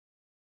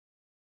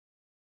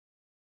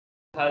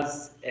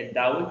has a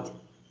doubt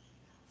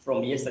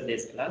from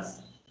yesterday's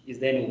class? Is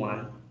there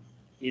anyone?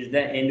 Is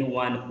there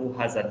anyone who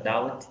has a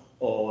doubt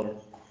or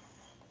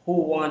who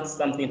wants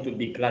something to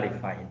be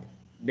clarified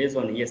based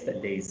on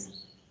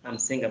yesterday's? I'm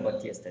saying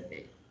about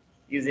yesterday.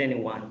 Is there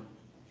anyone?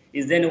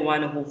 Is there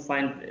anyone who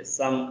finds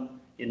some,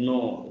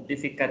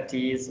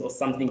 difficulties or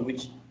something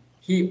which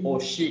he or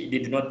she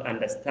did not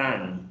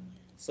understand,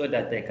 so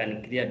that they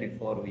can clear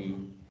before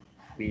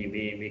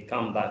we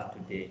come back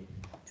to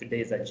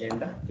today's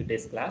agenda,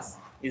 today's class?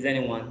 Is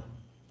anyone?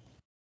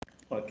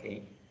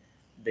 Okay.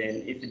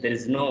 Then if there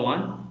is no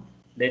one,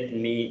 let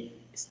me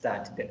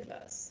start the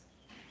class.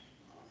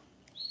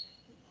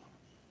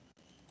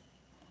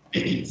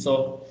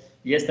 So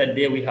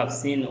yesterday we have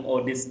seen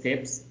all these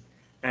steps,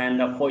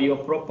 and for your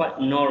proper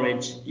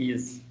knowledge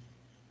is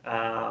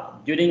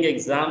during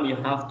exam you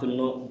have to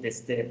know the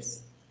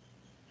steps.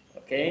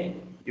 Okay,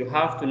 you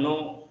have to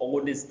know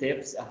all the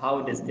steps,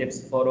 how the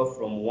steps follow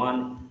from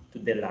one to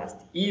the last,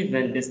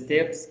 even the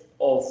steps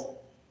of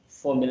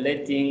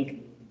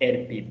formulating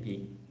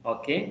LPP.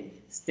 Okay,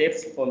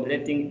 steps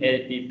formulating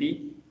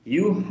LPP,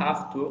 you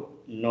have to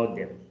know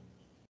them.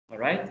 All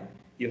right,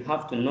 you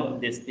have to know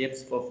the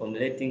steps for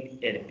formulating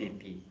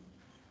LPP.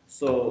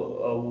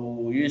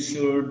 So you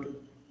should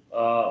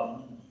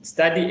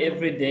study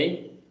every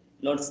day,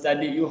 not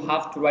study. You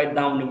have to write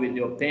down with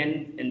your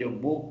pen and your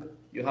book.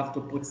 You have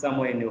to put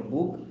somewhere in your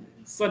book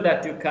so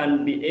that you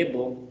can be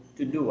able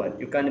to do what?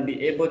 You can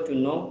be able to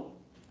know.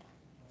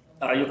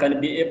 You can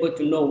be able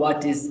to know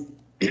what is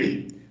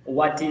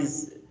what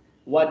this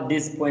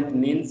point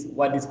means,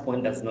 what this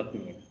point does not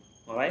mean.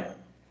 All right.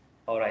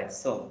 All right.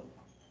 So.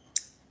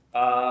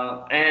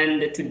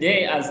 And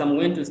today, as I'm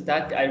going to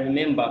start, I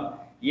remember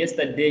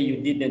yesterday you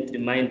didn't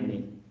remind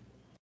me.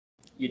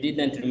 You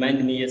didn't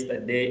remind me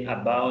yesterday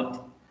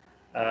about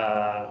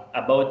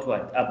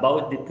what?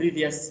 About the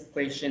previous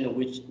question,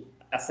 which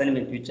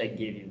assignment which I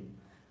gave you.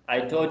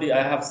 I told you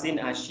I have seen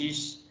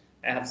Ashish.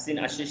 I have seen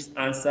Ashish's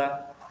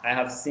answer. I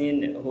have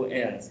seen who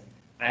else?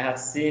 I have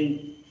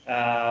seen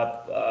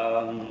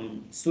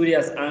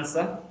Surya's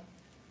answer.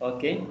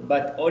 Okay,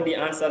 but all the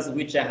answers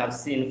which I have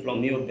seen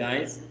from you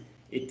guys,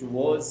 it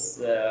was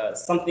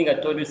something. I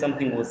told you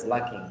something was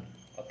lacking.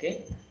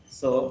 Okay,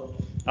 so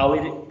I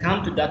will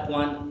come to that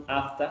one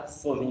after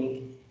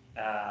solving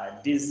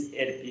this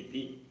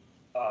LPP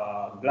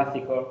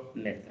graphical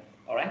method.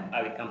 All right,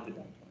 I will come to that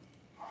one.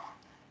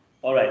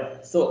 All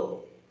right,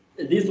 so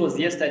this was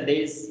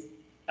yesterday's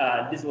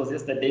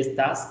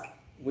task,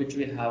 which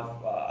we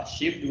have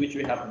achieved, which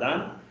we have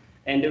done,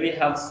 and we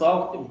have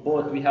solved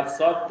both. We have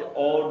solved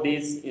all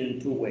this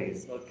in two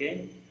ways.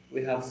 Okay,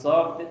 we have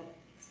solved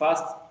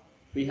first.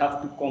 We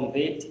have to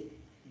convert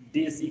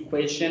this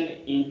equation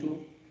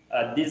into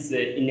this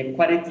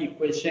inequality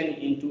equation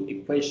into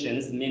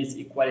equations, means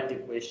equality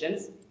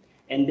equations,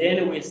 and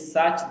then we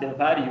search the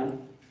value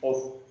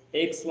of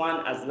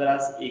x1 as well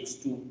as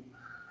x2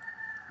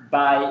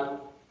 by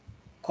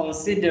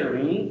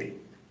considering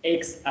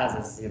x as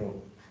a 0.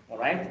 All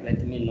right,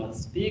 let me not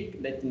speak,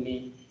 let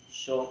me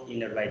show in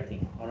the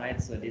writing. All right,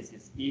 so this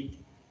is it,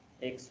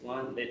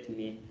 x1. Let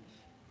me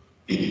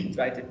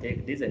try to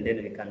take this and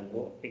then we can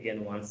go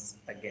again once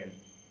again.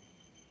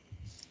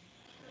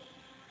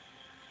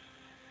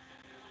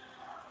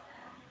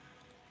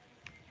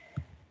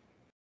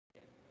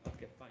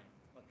 Okay, fine.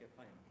 Okay,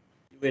 fine.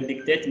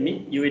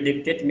 You will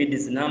dictate me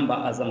this number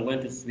as I'm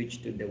going to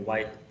switch to the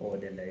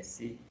whiteboard, and I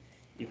see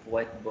if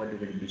whiteboard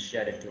will be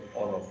shared to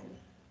all of you.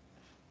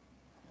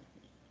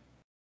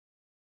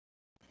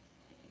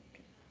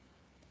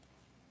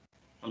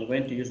 I'm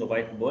going to use a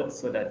whiteboard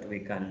so that we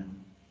can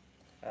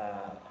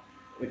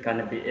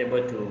be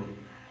able to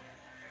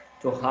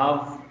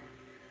have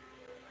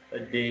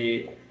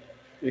the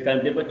we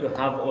can be able to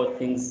have all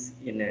things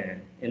in a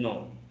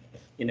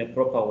in a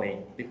proper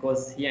way,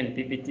 because here in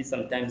PPT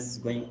sometimes it's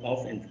going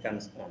off and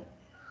comes on.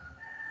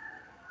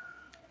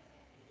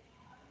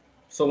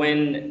 So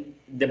when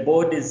the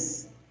board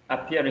is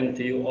appearing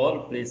to you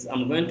all, please,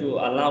 I'm going to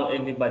allow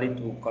everybody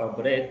to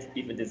collaborate.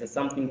 If there's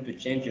something to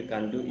change, you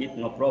can do it,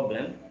 no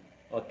problem.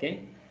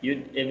 Okay,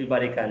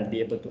 everybody can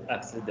be able to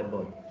access the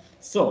board.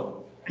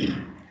 So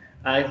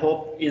I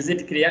hope, is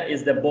it clear?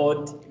 Is the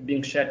board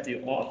being shared to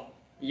you all?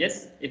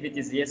 Yes, if it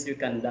is yes, you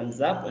can thumbs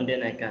up and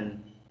then I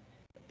can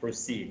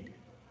proceed.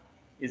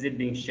 Is it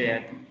being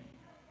shared?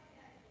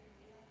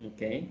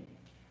 Okay.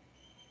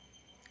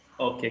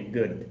 Okay,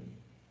 good.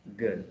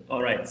 Good.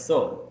 All right.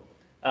 So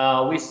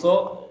we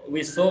saw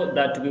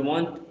that we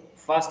want,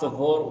 first of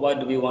all, what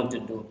do we want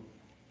to do?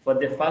 For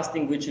the first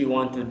thing which we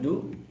want to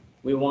do,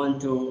 we want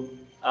to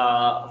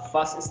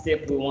first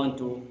step we want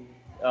to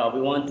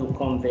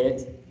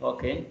convert,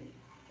 okay,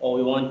 or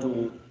we want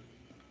to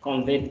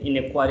convert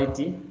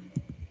inequality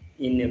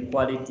into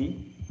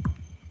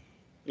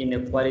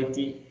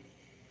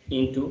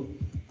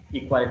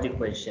equality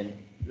question.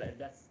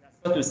 That's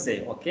so to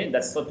say, okay?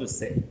 That's so to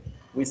say.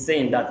 We say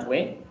in that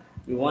way.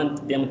 We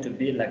want them to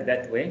be like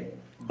that way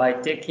by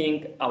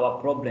taking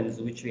our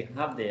problems which we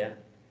have there,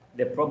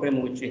 the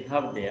problem which we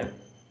have there.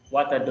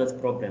 What are those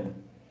problems?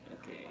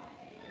 Okay,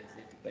 is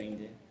it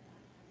Okay.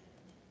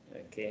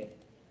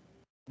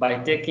 By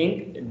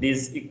taking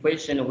this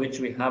equation which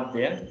we have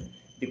there,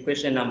 the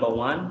equation number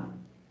one,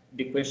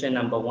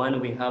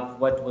 we have,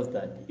 what was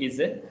that? Is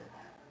it,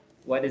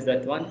 what is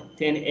that one?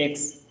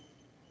 10x,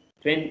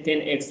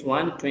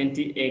 10x1,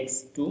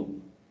 20x2,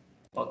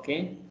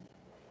 okay?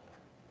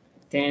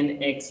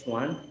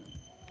 10x1,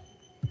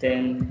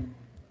 10x2.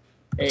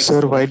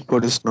 Sir,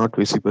 whiteboard is not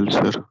visible,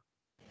 sir.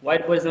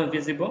 Whiteboard is not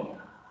visible?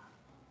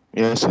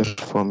 Yes, sir,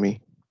 for me.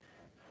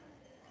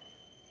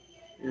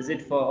 Is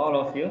it for all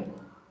of you?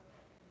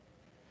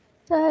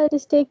 Sir, it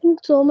is taking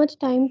so much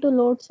time to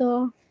load,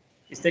 sir.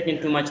 It's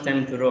taking too much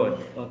time to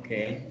load.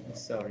 Okay,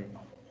 sorry.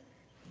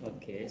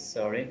 Okay,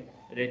 sorry.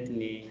 Let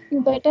me,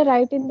 You better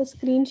write in the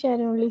screen share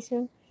only,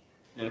 sir.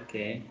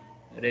 okay,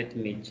 let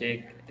me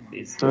check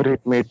this Sir, here.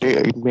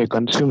 it may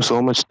consume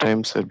so much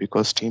time, sir,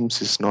 because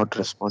Teams is not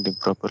responding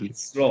properly.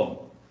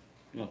 Slow.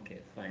 Okay,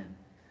 fine.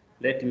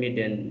 Let me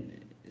then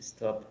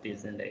stop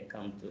this and I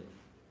come to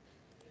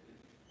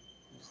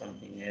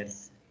something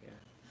else here.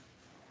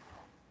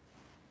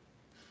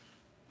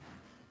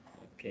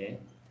 Okay.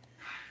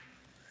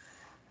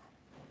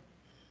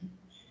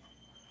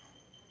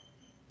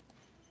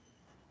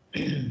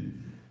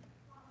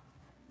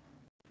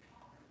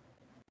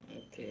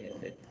 Okay,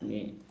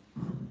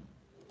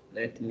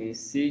 let me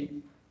see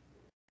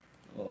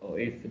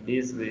if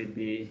this will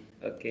be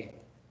okay.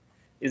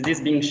 Is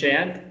this being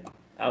shared?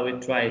 I will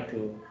try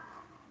to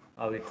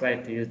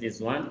use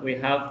this one. We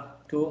have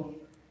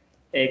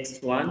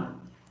 2x1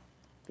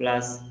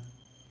 plus,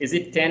 is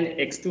it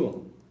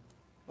 10x2?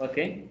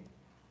 Okay,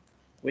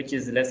 which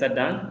is lesser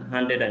than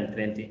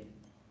 120.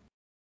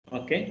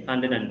 Okay,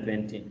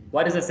 120.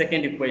 What is the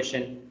second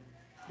equation?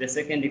 The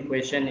second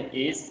equation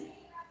is,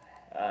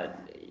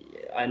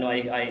 I know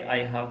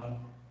I have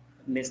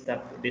messed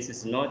up. This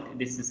is not,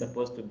 this is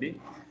supposed to be,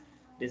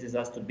 this is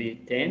has to be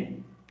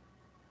 10,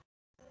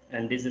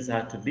 and this is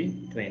has to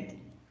be 20.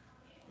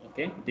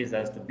 Okay, this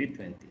has to be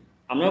 20.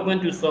 I'm not going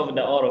to solve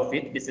the all of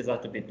it. This is has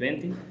to be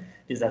 20,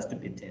 this has to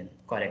be 10,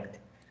 correct.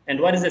 And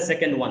what is the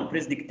second one?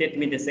 Please dictate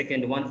me the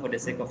second one for the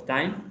sake of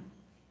time.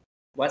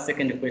 What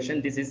second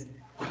equation? This is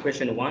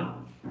equation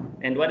 1.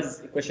 And what is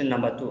equation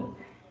number 2?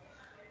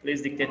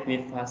 Please dictate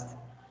me first.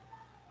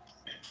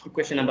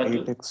 Equation number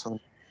 2. 8x1,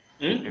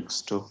 Hmm?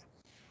 8x2.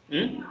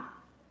 Hmm?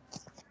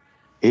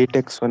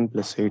 8x1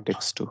 plus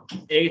 8x2.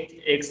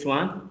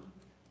 8x1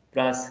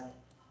 plus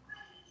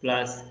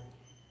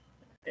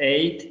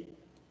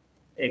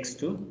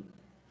 8x2,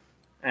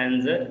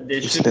 and they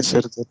Is should be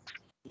lesser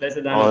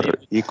than or or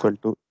equal equal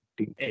to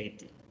to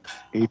 80.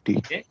 80.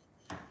 Okay.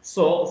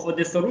 So for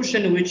the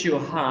solution which you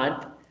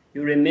had,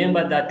 you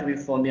remember that we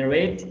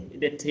formulate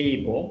the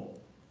table,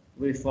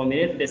 we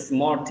formulate the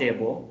small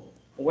table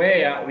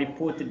where we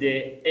put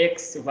the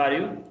x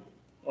value,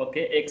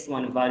 okay,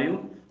 x1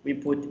 value, we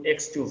put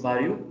x2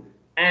 value,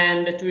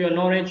 and to your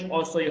knowledge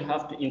also you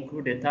have to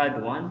include the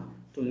third one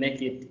to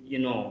make it,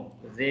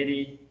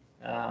 very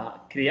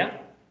clear.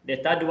 The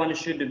third one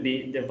should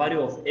be the value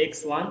of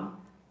x1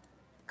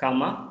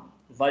 comma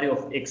value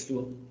of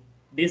x2.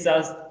 These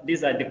are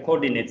the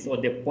coordinates or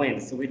the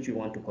points which you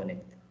want to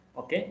connect.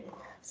 Okay,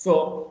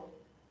 so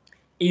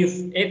if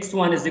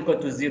x1 is equal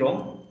to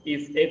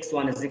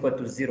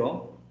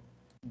 0,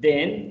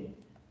 then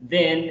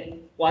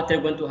what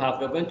we're going to have,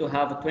 we're going to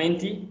have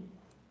 20,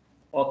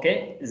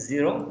 okay,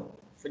 0,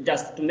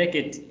 just to make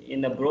it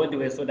in a broad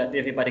way so that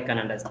everybody can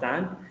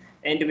understand.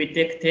 And we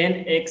take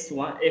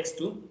 10x1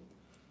 x2,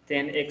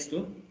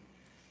 10x2,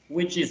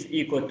 which is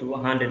equal to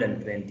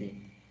 120.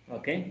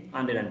 Okay,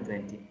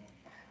 120.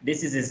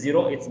 This is a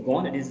 0, it's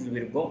gone, this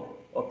will go.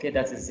 Okay,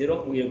 that's a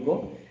 0, will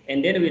go.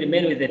 And then we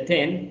remain with the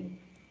 10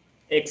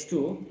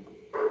 x2,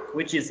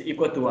 which is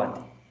equal to what?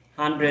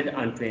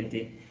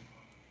 120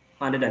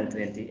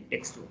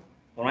 x2.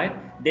 All right,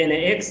 then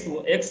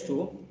x2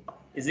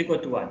 is equal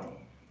to what?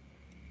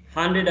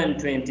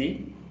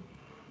 120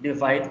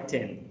 divide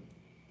 10.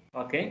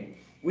 Okay,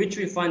 which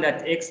we find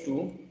that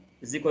x2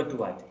 is equal to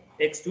what?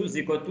 X2 is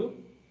equal to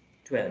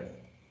 12.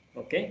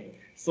 Okay,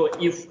 so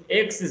if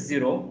x is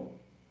 0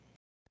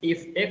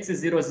 is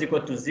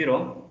equal to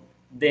 0,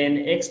 then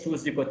x2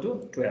 is equal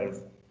to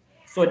 12.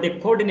 So the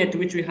coordinate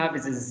which we have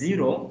is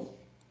 0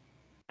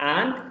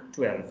 and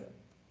 12.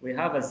 We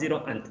have a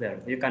 0 and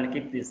 12. You can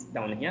keep this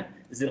down here,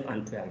 0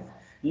 and 12.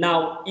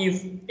 Now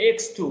if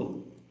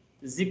x2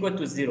 is equal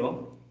to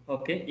 0,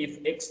 okay,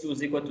 if x2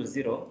 is equal to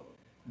 0,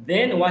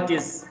 then what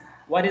is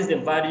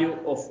the value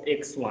of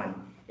x1?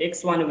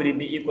 X1 will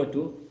be equal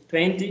to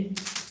 20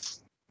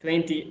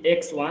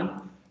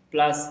 x1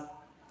 plus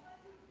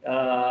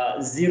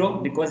 0,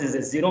 because it's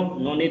a 0,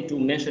 no need to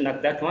mention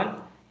that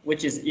one,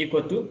 which is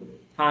equal to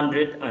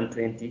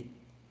 120.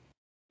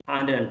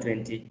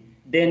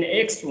 Then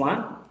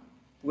x1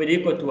 will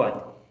equal to what?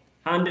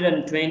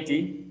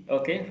 120,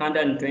 okay,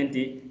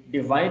 120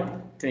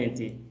 divide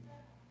 20,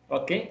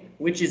 okay,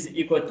 which is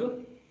equal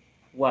to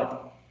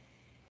what?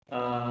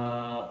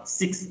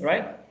 6,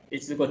 right?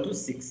 It's equal to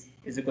 6.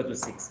 It's equal to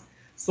 6.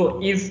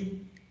 So if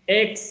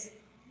x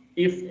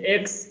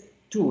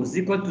 2 is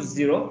equal to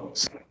 0,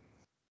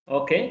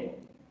 okay,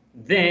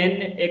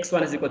 then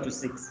x1 is equal to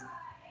 6.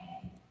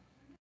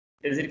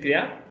 Is it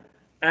clear?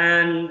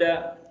 And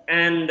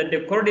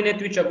the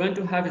coordinate which you're going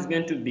to have is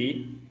going to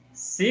be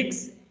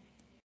 6,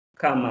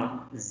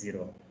 comma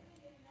 0.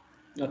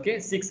 Okay,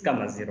 6,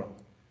 comma 0.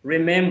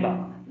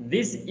 Remember,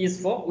 this is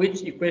for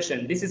which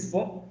equation? This is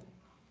for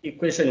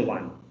equation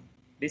 1.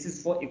 This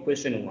is for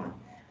equation 1.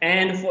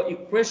 And for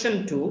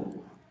equation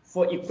 2,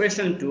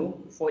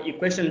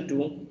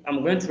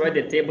 I'm going to write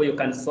the table. You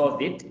can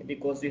solve it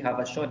because we have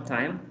a short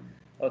time.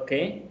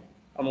 Okay,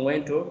 I'm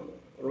going to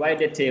write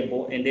the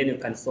table and then you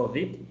can solve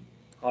it.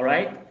 All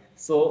right,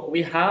 so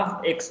we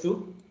have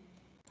x2,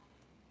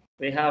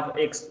 we have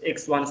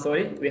x1,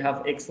 sorry, we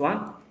have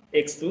x1,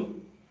 x2,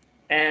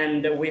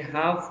 and we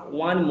have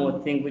one more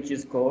thing which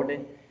is called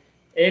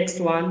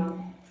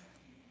x1,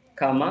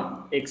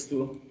 comma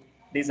x2.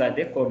 These are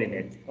the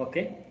coordinates.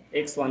 Okay,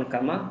 x1,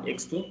 comma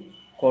x2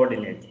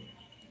 coordinate.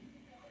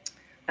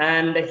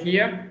 And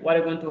here what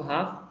are we going to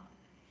have?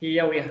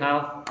 Here we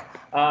have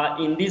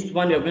in this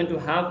one we are going to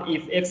have,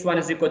 if x1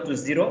 is equal to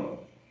 0,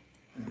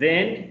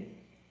 then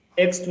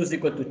x2 is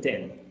equal to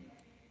 10.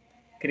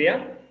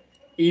 Clear?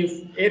 If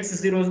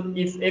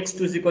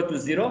x2 is equal to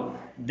 0,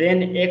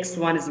 then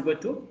x1 is equal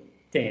to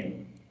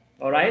 10.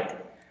 All right?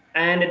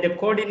 And the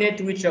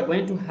coordinate which you're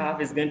going to have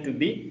is going to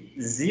be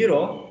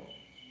 0,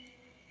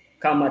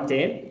 comma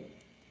 10,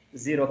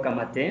 0,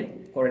 comma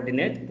 10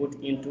 coordinate put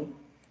into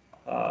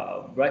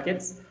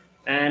brackets.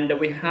 And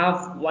we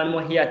have one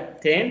more here,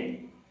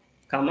 10,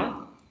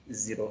 comma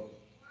 0.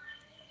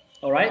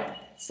 All right?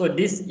 So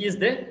this is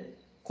the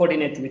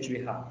coordinate which we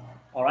have.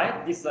 All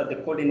right? These are the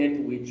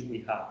coordinate which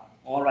we have.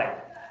 All right.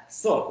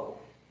 So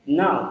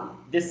now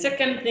the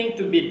second thing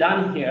to be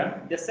done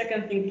here,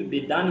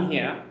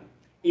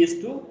 is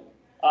to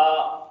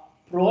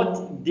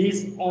plot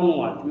this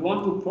onward. We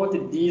want to plot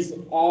this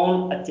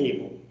on a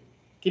table.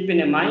 Keeping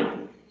in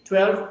mind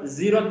 12,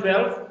 0,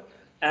 12,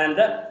 and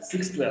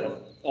 6,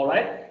 12. All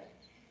right?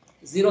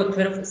 0,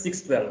 12,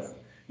 6, 12.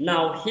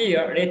 Now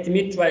here, let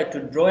me try to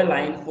draw a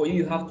line for you.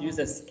 You have to use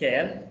a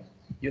scale.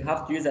 You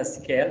have to use a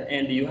scale,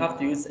 and you have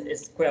to use a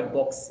square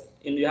box.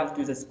 And you have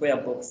to use a square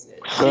box.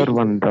 Sir,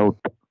 one doubt.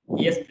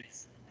 Yes,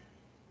 please.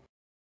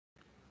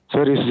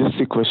 Sir, is this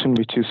the question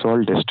which you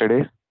solved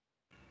yesterday?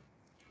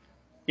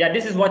 Yeah,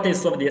 this is what I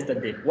solved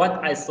yesterday.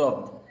 What I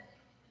solved.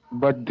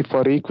 But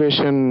for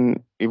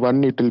equation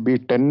 1, it will be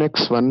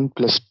 10x1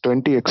 plus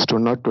 20x2,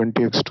 not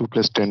 20x2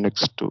 plus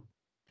 10x2.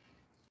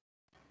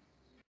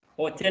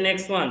 Or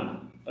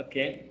 10x1.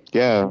 Okay.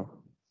 Yeah.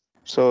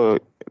 So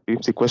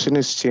if the question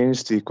is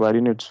changed, the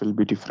coordinates will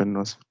be different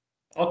now, sir.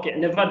 Okay,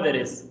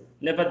 nevertheless.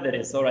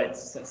 All right.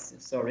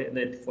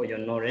 Sorry, for your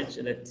knowledge,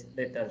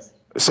 let us.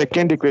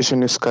 Second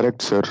equation is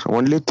correct, sir.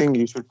 Only thing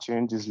you should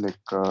change is like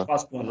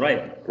First one,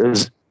 right?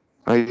 is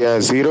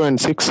 0 and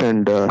 6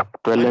 and 12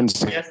 and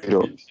 0. Yes,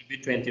 it should be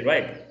 20,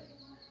 right?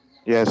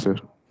 Yes, sir.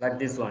 Like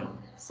this one.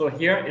 So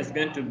here is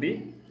going to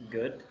be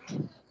good.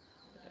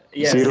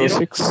 Yeah, 0, 0.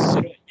 6.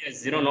 0,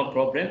 yes, 0, no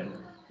problem.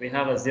 We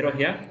have a 0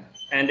 here.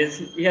 And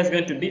here is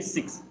going to be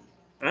 6.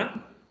 Huh?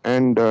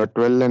 And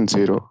 12 and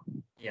 0.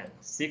 Yeah,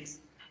 6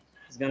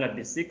 is going to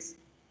be 6.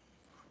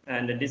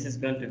 And this is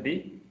going to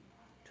be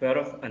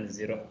 12 and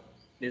 0.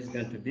 This is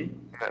going to be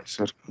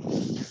Sir.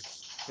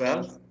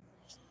 12.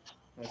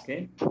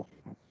 Okay.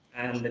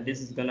 And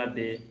this is going to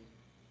be,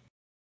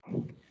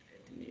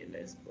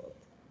 let's both.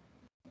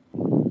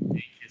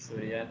 Thank you,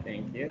 Surya.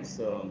 Thank you.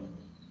 So,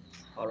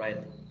 all right.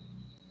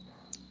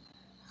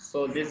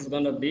 So this is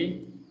going to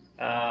be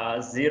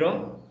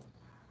 0,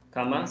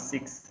 comma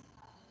 6.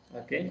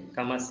 Okay,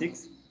 comma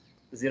 6,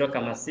 0,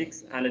 comma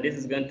 6. And this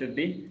is going to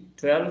be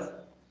 12.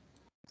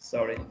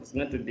 Sorry, it's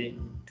going to be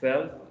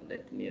 12.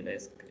 Let me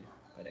erase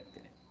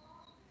correctly.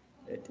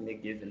 Let me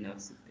give enough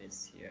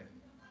space here.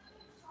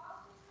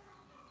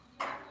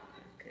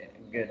 Okay,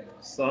 good.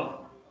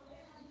 So,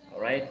 all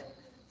right.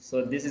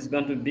 So this is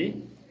going to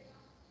be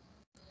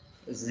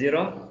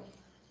 0,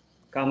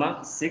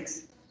 comma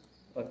 6.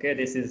 Okay,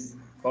 this is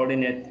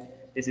coordinate.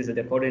 This is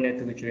the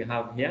coordinate which we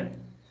have here,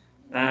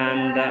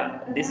 and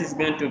this is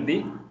going to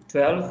be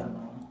 12,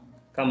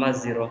 comma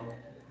 0.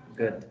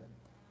 Good.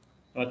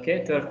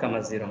 Okay, 12,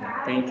 comma 0.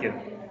 Thank you.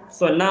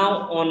 So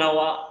now on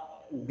our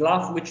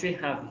graph which we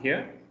have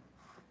here,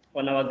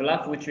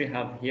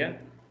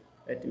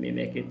 let me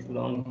make it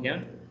long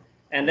here,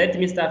 and let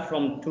me start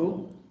from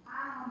 2.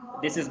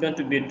 This is going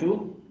to be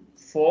 2,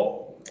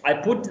 4. I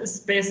put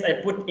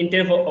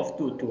interval of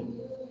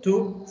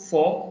 2,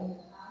 4,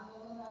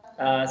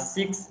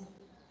 6,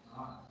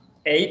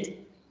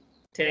 8,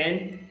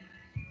 10,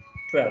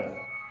 12.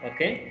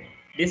 Okay,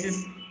 this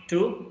is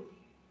 2,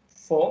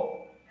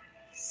 4,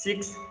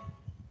 6,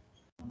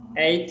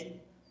 8,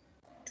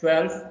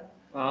 12.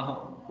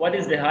 What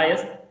is the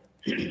highest?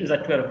 Is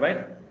at 12,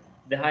 right?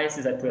 The highest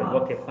is at 12.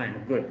 Okay,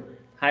 fine, good.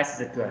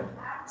 Highest is at 12.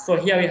 So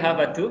here we have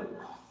a 2.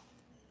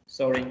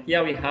 Sorry,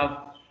 here we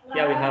have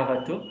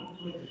a 2.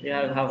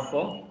 Here we have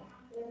 4.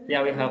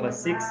 Here we have a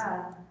 6.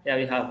 Here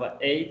we have a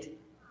 8.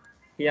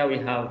 Here we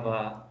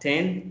have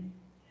 10.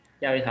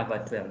 Here we have a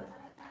 12.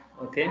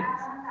 Okay,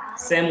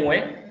 same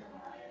way,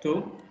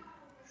 2,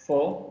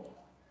 4,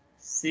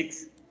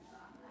 6,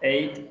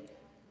 8,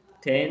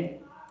 10.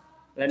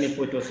 Let me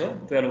put also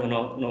 12,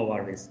 no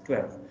worries,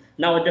 12.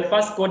 Now the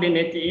first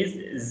coordinate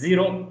is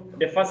 0.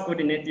 The first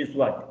coordinate is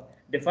what?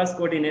 The first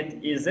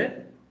coordinate is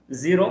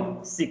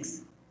 0,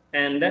 6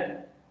 and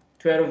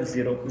 12,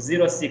 0,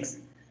 0, 6.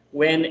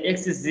 When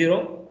x is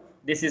 0,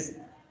 this is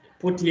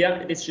put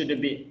here, this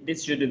should be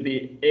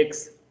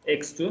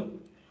x2,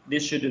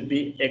 this should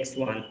be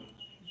x1.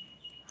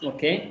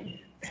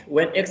 Okay,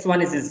 when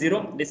x1 is a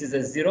 0, this is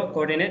a 0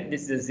 coordinate,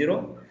 this is a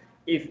 0.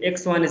 If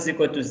x1 is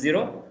equal to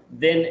 0,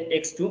 then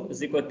x2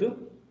 is equal to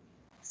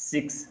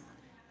 6.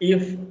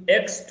 If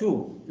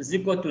x2 is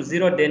equal to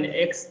 0, then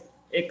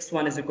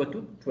x1 is equal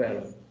to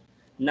 12.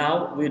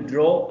 Now we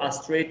draw a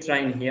straight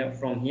line here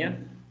from here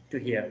to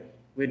here.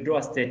 We draw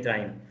a straight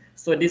line.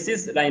 So this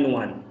is line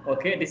 1.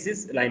 Okay, this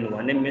is line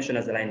 1. Let me mention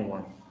as line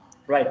 1.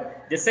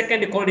 Right. The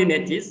second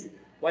coordinate is,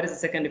 what is the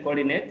second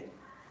coordinate?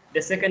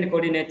 The second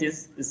coordinate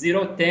is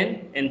 0,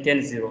 10, and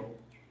 10, 0.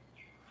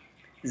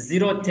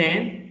 0,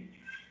 10,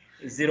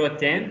 0,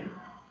 10,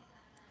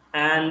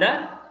 and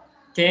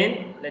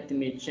 10. Let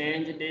me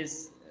change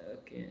this.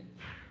 Okay.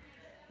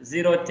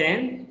 0,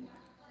 10.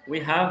 We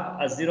have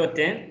a 0,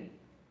 10,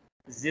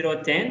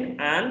 0, 10,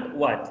 and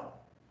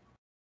what?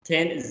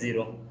 10,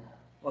 0.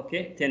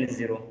 Okay, 10,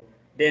 0.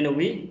 Then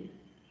we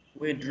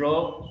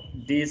draw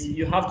this.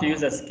 You have to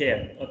use a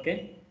scale.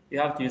 Okay, you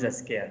have to use a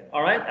scale.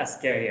 All right, a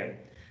scale here.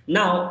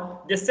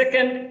 Now the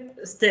second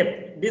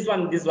step, this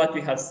is what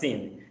we have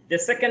seen. The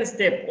second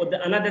step, or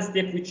another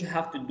step which you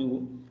have to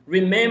do,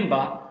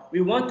 remember,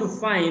 we want to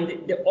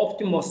find the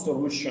optimal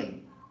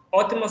solution.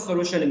 Optimal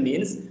solution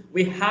means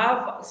we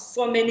have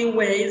so many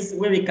ways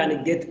where we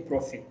can get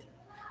profit,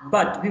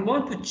 but we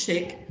want to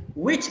check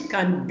which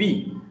can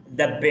be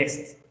the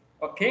best,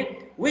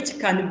 okay? Which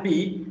can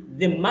be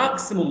the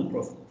maximum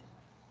profit.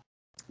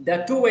 There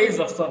are two ways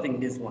of solving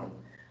this one.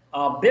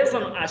 Based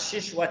on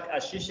Ashish, what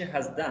Ashish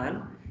has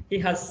done, he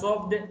has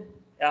solved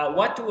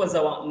what was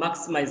our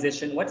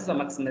maximization. What is our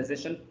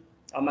maximization?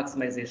 Our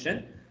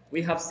maximization.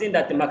 We have seen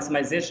that the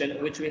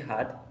maximization which we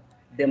had,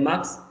 the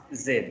max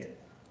z.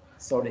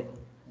 Sorry,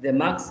 the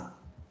max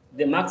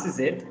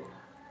z.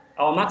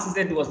 Our max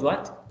z was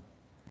what?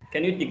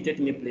 Can you dictate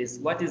me, please?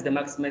 What is the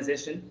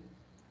maximization?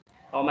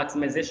 Our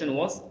maximization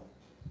was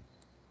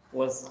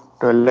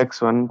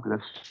 12x1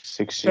 plus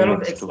 16x2.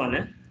 12x1,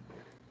 eh?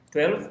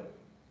 12.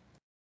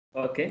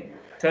 Okay,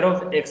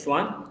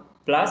 12x1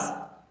 plus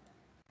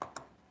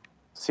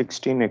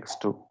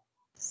 16x2.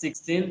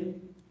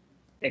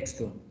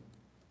 16x2.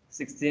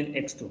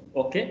 16x2.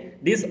 Okay,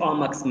 these are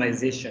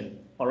maximization.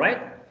 All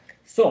right.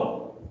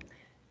 So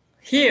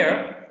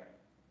here,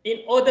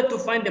 in order to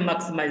find the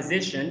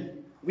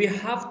maximization, we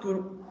have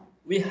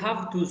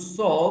to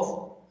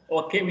solve.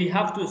 Okay, we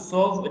have to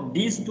solve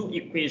these two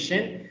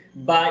equations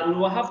by, we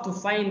will have to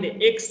find the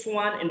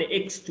x1 and the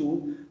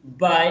x2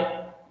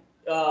 by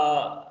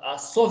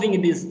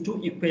solving these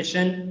two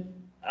equations,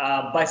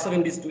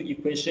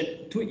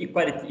 two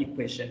equality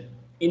equation.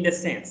 In the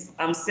sense,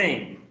 I'm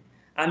saying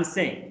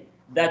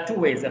there are two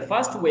ways. The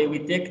first way, we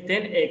take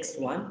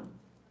 10x1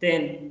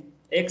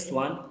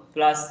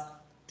 plus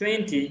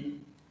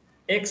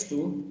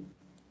 20x2,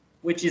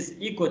 which is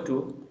equal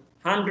to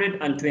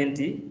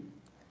 120,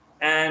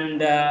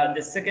 and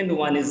the second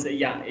one is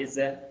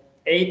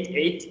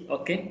 8,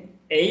 okay,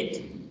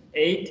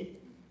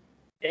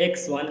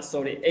 8x1,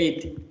 sorry,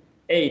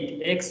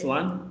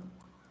 8x1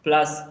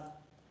 plus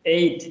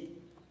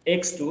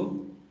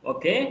 8x2,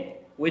 okay,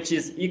 which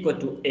is equal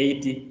to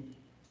 80.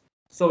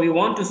 So we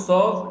want to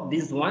solve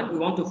this one. We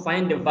want to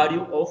find the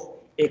value of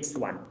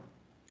x1.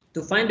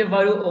 To find the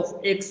value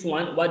of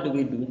x1, what do?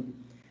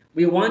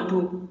 We want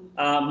to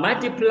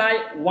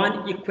multiply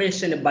one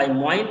equation by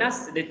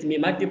minus. Let me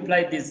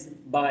multiply this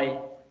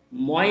by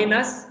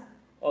minus.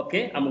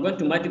 Okay, I'm going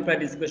to multiply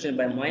this equation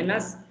by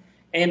minus,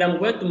 and I'm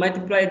going to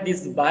multiply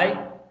this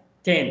by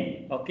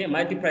 10. Okay,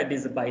 multiply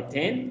this by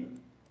 10.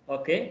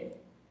 Okay,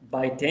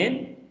 by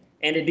 10.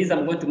 And this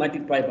I'm going to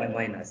multiply by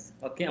minus.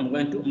 Okay, I'm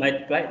going to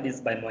multiply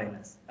this by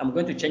minus. I'm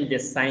going to change the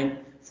sign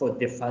for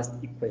the first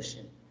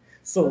equation.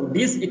 So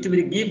this, it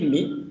will give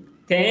me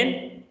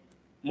 10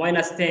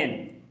 minus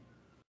 10.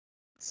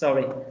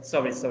 Sorry.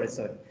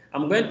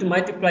 I'm going to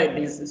multiply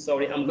this.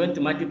 Sorry, I'm going to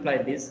multiply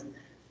this.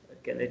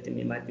 Okay, let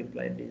me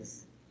multiply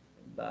this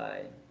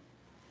by,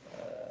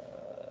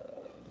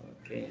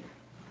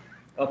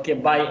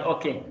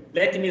 okay,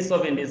 let me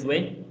solve in this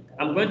way.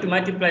 I'm going to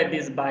multiply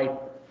this by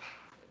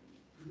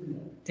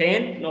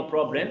 10, no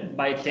problem,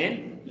 by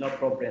 10, no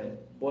problem,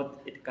 both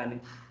it can,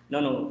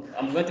 no,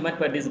 I'm going to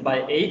multiply this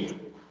by 8,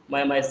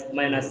 minus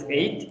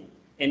 8,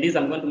 and this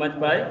I'm going to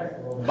multiply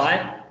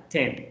by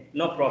 10,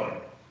 no problem.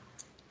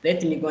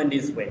 Let me go in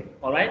this way,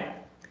 all right?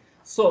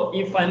 So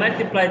if I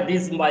multiply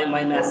this by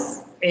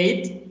minus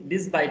 8,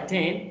 this by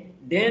 10,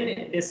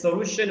 then the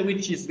solution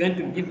which is going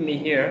to give me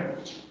here,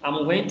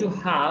 I'm going to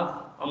have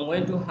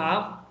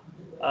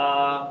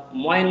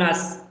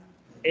minus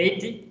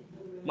 80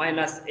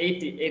 minus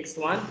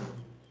 80x1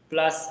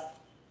 plus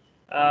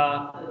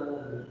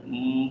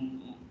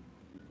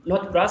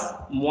not plus,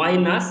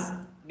 minus,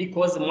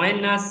 because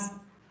minus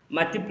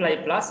multiply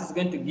plus is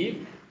going to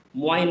give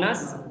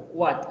minus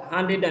what?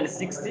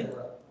 160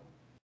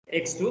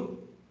 x2,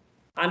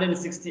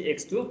 160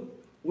 x2,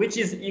 which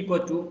is equal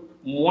to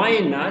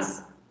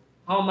minus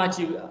how much?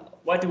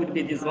 What would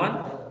be this one?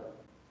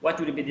 What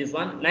would be this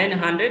one?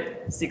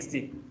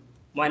 960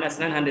 minus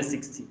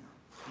 960.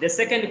 The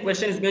second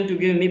question is going to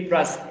give me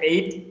plus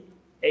 80,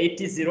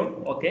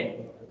 okay?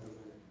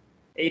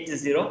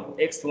 80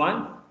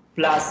 x1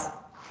 plus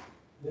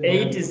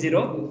 80,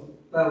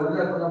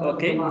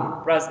 okay,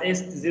 plus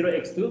 80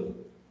 x2,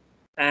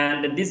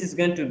 and this is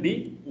going to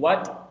be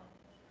what?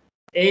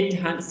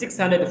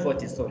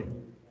 640, sorry,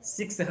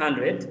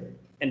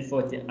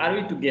 640. Are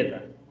we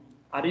together?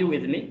 Are you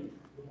with me?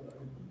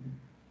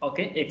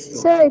 Okay, x2.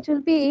 Sir, it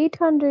will be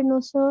 800, no,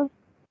 sir.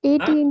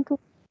 80 Huh? into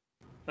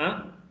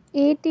Huh?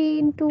 80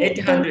 into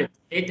 800.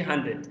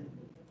 800.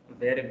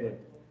 Very good.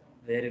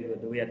 Very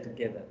good. We are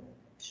together.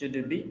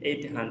 Should be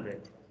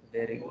 800.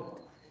 Very good.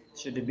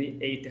 Should be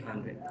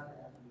 800.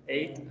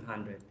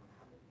 800.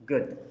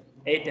 Good.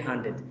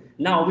 800.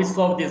 Now we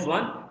solve this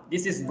one.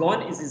 This is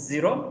gone. Is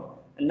 0.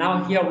 And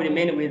now here we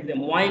remain with the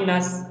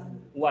minus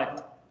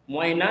what?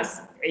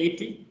 Minus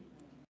 80.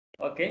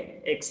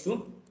 Okay.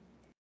 X2,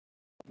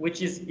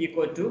 which is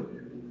equal to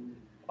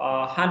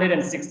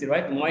 160,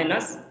 right?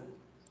 Minus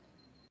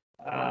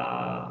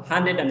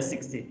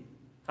 160,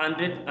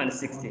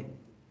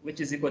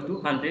 which is equal to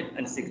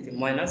 160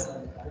 minus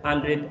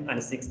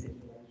 160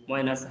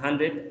 minus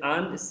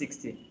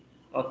 160.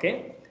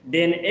 Okay,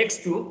 then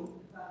x2,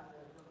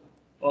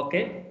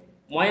 okay,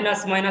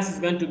 minus minus is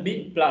going to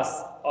be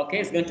plus. Okay,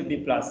 it's going to be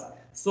plus.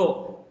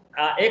 So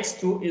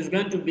x2 is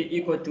going to be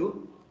equal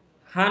to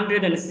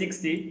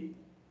 160.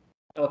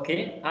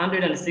 Okay,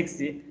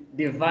 160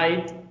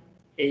 divide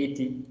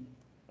 80.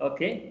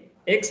 Okay,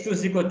 x2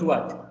 is equal to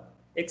what?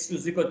 X2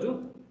 is equal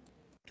to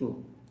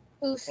 2.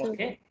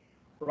 Okay,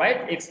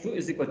 right? X2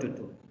 is equal to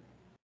 2.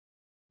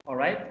 All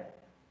right,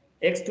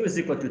 x2 is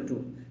equal to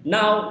 2.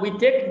 Now we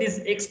take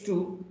this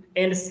x2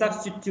 and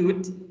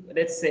substitute.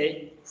 Let's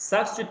say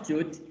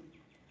substitute.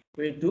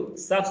 We do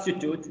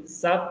substitute.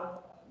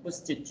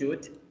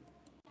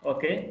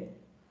 Okay,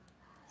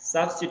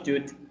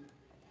 substitute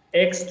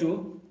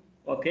x2,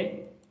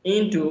 okay,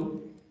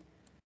 into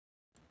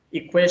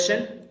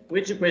equation.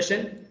 Which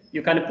equation?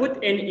 You can put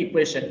any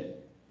equation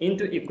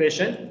into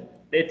equation.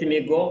 Let me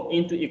go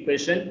into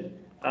equation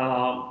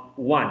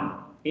 1.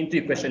 Into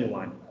equation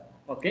 1.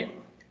 Okay.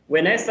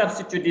 When I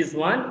substitute this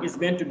one, it's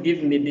going to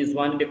give me this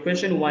one. The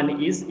equation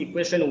 1 is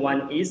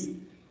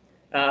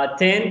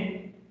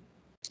 10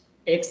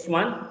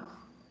 x1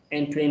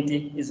 and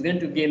 20 is going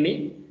to give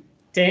me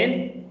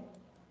 10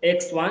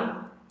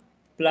 x1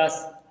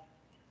 plus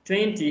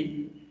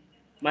 20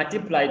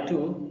 multiply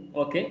 2,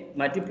 okay,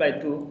 multiply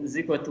 2 is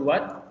equal to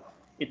what?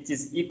 It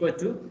is equal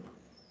to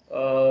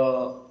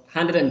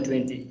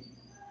 120.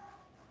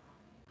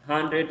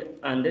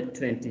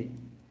 120.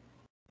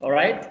 All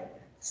right.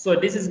 So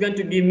this is going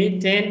to give me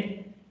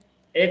 10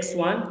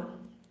 x1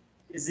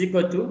 is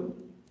equal to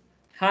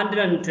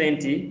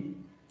 120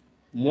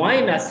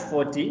 minus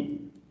 40.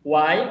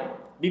 Why?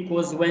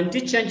 Because when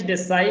you change the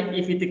side,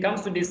 if it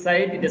comes to this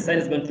side, the sign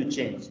is going to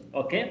change.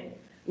 Okay,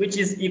 which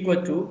is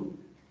equal to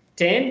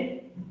 10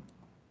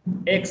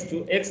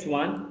 x2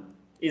 x1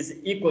 is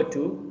equal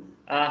to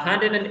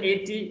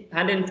 180.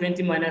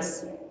 120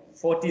 minus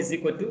 40 is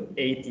equal to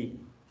 80.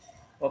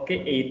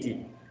 Okay,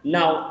 80.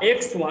 Now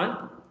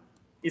x1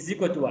 is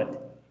equal to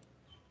what?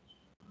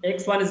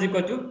 X1 is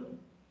equal to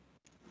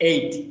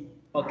 80.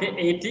 Okay,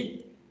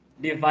 80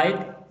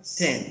 divide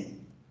 10.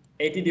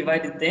 80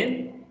 divided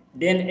 10.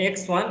 Then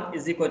x1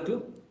 is equal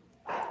to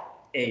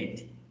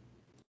 8.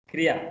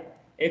 Clear?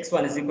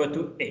 X1 is equal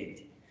to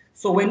 8.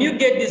 So when you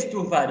get these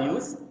two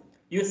values,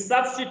 you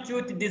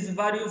substitute these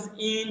values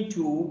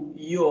into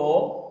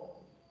your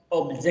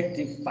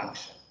objective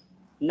function.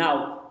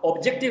 Now,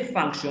 objective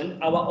function,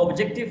 our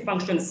objective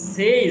function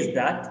says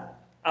that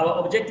our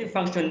objective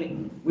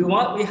function, we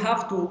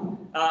have to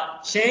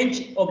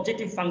change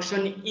objective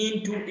function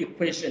into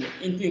equation.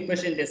 Into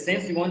equation in the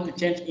sense we want to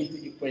change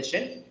into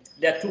equation.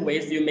 There are two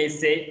ways. You may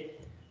say,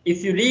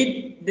 if you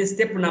read the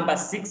step number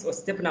 6 or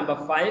step number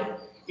 5,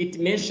 it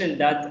mentioned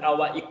that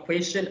our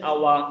equation,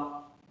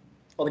 our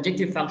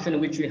objective function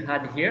which we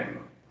had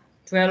here,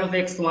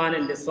 12x1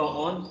 and so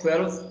on,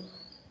 12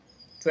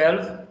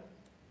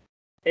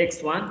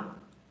 x1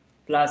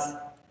 plus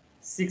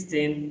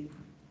 16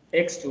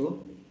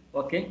 x2,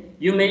 okay,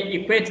 you may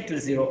equate to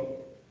 0.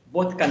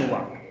 Both can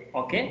work.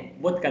 Okay,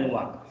 both can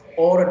work.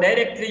 Or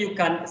directly you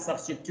can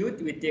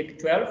substitute. We take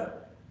 12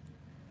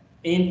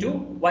 into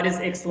what is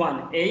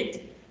x1?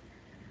 8.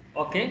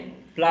 Okay,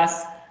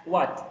 plus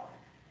what?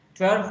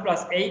 12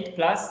 plus 8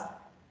 plus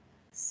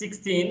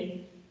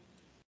 16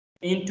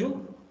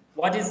 into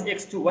what is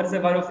x2? What is the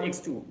value of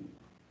x2?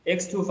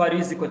 X2 value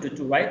is equal to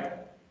 2, right?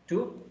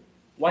 2.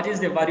 What is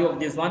the value of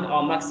this one?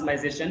 Our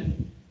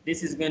maximization.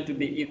 This is going to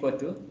be equal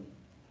to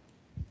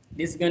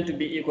This is going to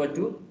be equal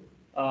to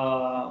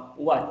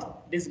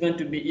what? This is going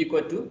to be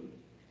equal to,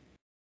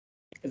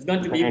 it's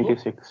going to be equal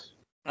 96.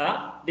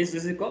 This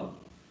is equal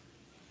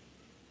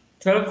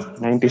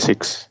 12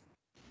 96.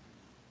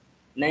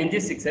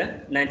 96,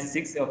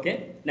 96,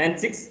 okay.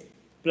 96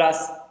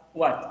 plus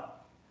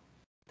what?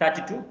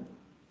 32,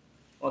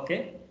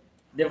 okay.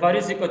 The value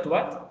is equal to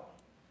what?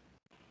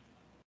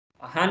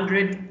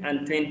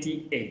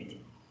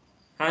 128.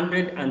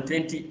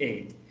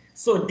 128.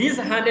 So this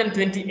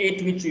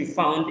 128 which we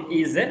found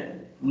is a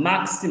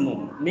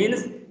maximum,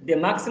 means the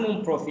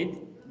maximum profit,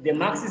 the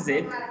max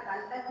Z,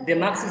 the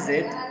max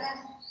Z,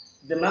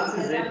 the max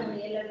Z,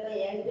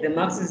 the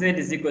max Z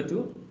is equal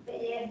to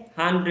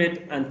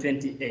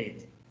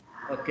 128.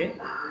 Okay,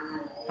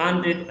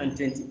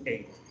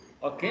 128.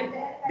 Okay,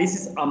 this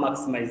is our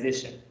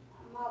maximization.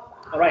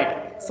 All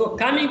right, so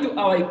coming to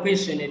our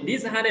equation,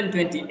 this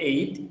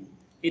 128,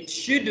 it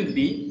should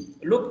be,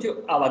 look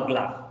to our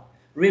graph.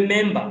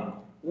 Remember,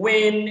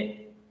 when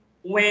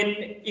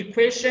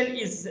equation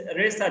is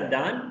lesser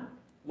than,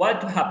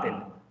 what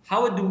happen?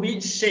 How do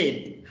we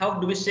shade? How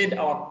do we shade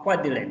our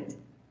quadrant?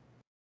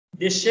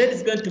 The shade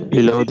is going to be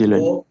below the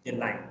line.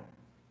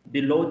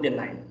 Below the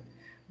line.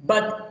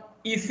 But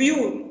if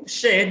you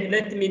shade,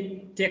 let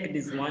me take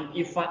this one.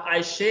 If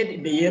I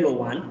shade the yellow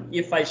one,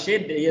 if I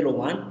shade the yellow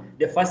one,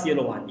 the first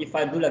yellow one, if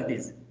I do like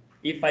this,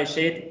 if I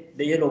shade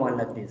the yellow one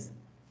like this,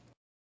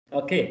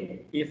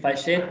 okay, if I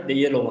shade the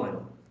yellow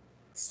one.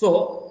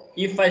 So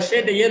if I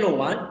shade the yellow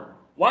one,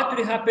 what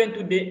will happen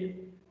to the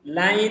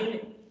line?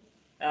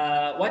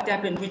 What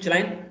happened to which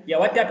line? Yeah,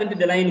 what happened to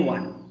the line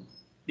 1?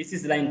 This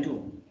is line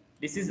 2.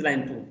 This is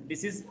line 2.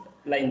 This is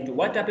line 2.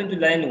 What happened to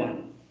line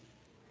 1?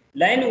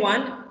 Line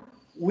 1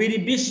 will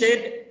be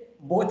shaded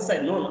both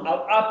sides, no,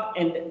 up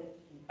and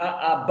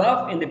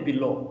above and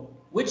below,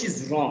 which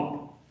is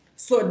wrong.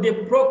 So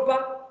the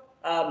proper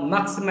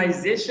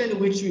maximization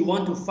which we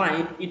want to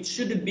find, it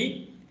should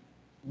be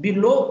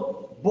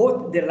below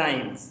both the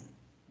lines.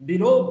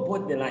 Below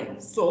both the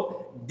lines.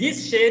 So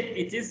this shade,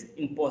 it is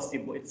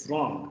impossible. It's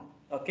wrong.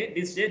 Okay,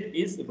 this shade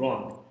is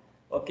wrong.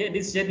 Okay,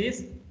 this shade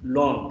is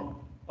long.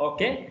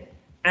 Okay,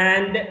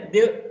 and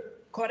the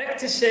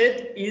correct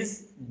shade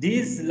is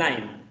this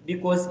line,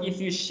 because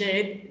if you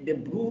shade the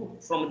blue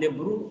from the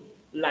blue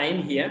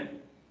line here,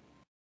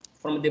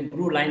 from the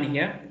blue line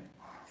here,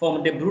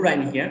 from the blue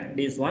line here,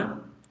 this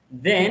one,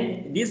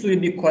 then this will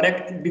be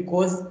correct,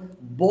 because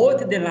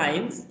both the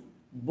lines,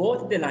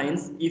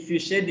 if you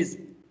shade this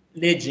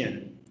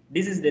region,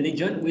 this is the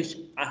region which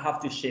I have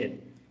to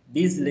shade,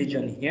 this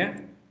region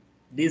here,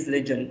 this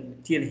region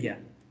till here.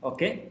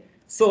 Okay,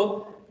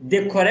 so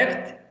the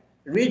correct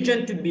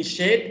region to be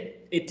shaded,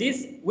 it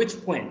is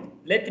which point?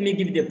 Let me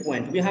give the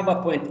point. We have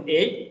a point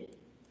A.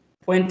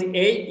 Point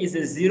A is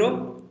a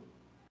 0,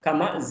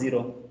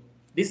 0.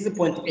 This is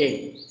point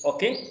A.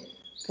 Okay.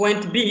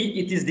 Point B,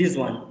 it is this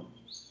one.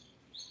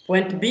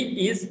 Point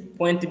B is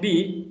point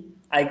B.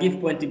 I give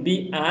point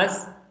B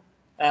as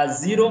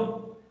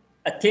 0,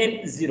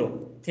 10,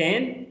 0,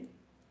 10,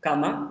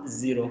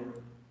 0.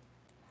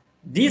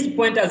 This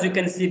point, as you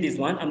can see, this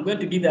one, I'm going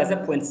to give it as a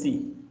point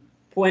C.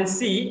 Point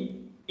C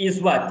is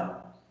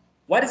what?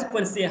 What is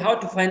point C? How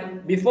to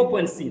find before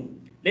point C?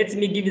 Let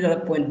me give it as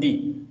a point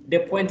D. The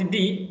point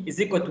D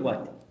is equal to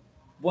what?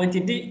 Point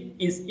D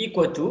is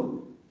equal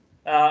to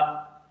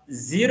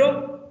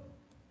 0,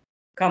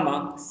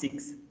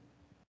 6.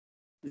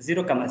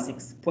 0,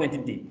 6,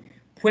 point D.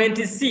 Point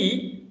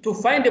C, to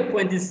find the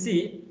point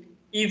C,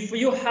 if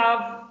you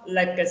have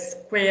like a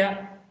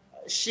square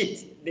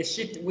sheet, the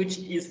sheet which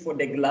is for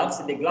the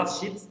glass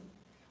sheet,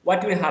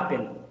 what will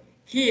happen?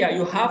 Here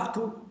you have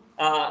to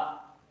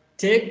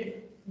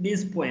take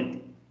this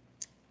point.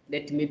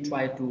 Let me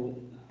try to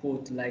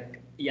put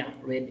like, yeah,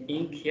 red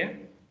ink here.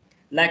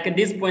 Like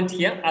this point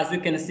here, as you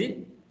can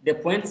see, the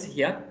points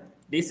here,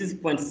 this is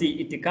point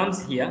C, it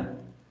comes here.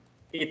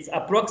 It's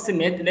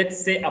approximate,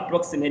 let's say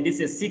approximate, this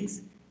is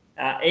 6,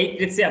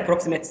 8, let's say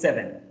approximate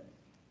 7.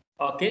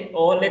 Okay,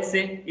 or let's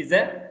say is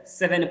a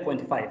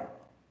 7.5.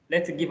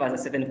 Let's give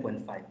us a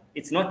 7.5.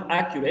 It's not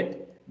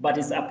accurate, but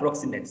it's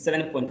approximate,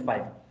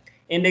 7.5.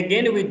 And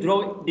again, we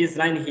draw this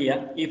line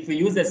here. If we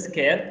use a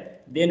scale,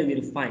 then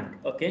we'll find,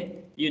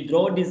 okay? You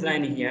draw this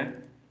line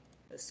here.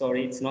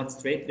 Sorry, it's not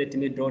straight. Let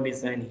me draw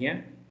this line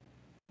here.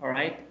 All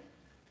right.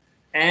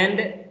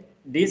 And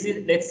this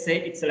is, let's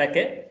say it's like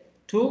a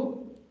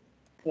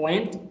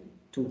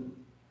 2.2.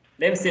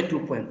 Let's say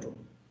 2.2.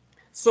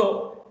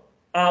 So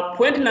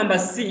point number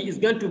C is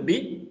going to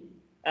be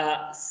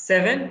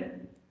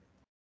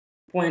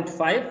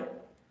 7.5,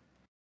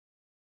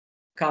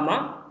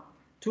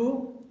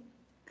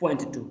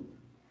 2.2.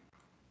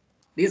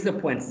 This is the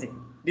point C.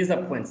 This is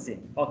a point C.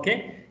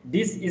 Okay.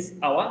 This is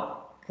our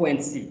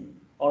point C.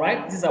 All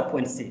right. This is our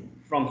point C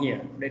from here.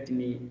 Let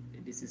me.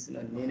 This is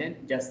not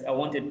needed. Just I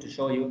wanted to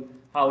show you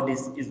how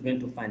this is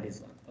going to find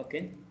this one.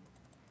 Okay.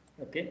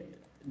 Okay.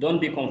 Don't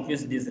be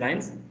confused these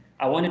lines.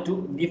 I wanted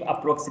to give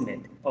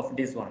approximate of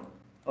this one.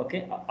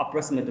 Okay.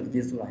 Approximate of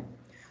this line.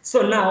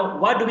 So now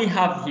what do we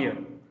have here?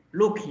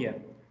 Look here.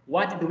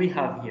 What do we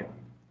have here?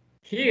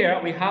 Here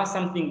we have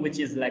something which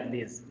is like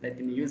this. Let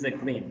me use a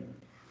green.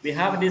 We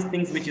have these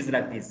things which is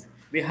like this.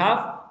 We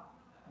have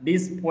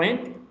this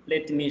point.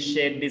 Let me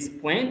shade this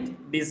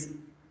point. This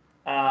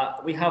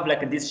we have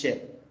like this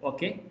shape.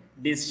 Okay,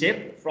 this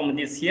shape from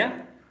this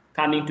here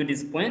coming to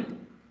this point,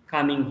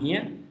 coming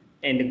here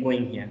and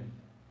going here.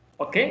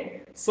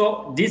 Okay,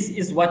 so this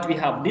is what we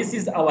have. This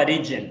is our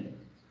region.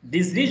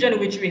 This region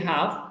which we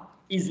have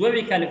is where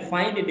we can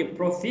find the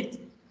profit,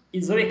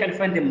 is where we can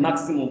find the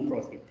maximum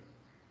profit.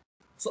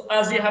 So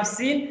as you have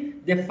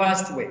seen, the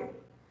first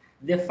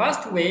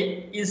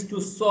way is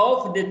to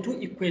solve the two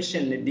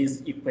equations,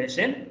 this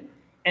equation,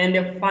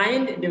 and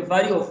find the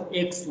value of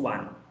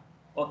x1,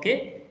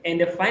 okay,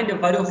 and find the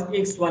value of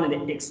x1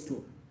 and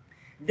x2.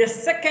 The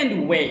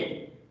second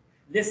way,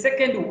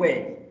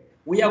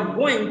 we are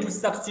going to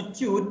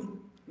substitute,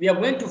 we are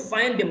going to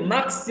find the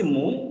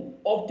maximum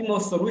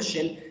optimal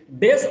solution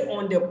based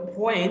on the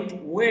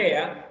point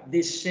where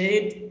the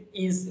shade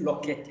is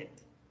located.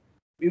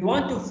 We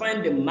want to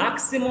find the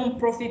maximum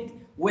profit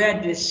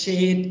where the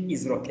shade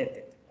is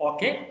located.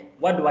 Okay?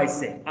 What do I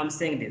say? I'm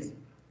saying this.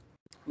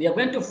 We are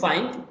going to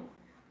find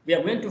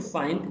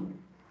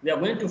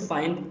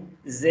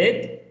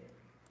Z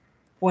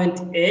point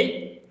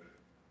A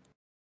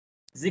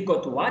is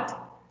equal to what?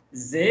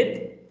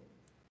 Z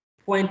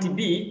point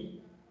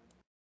B,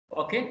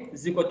 okay,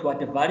 is equal to what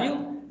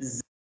value?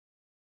 Z.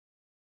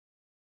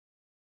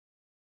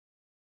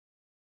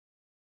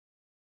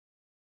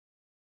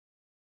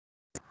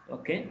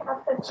 Okay.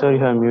 Sorry,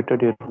 I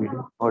muted your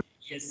video.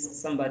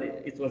 Yes, somebody,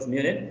 it was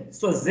muted.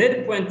 So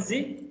Z point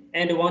C,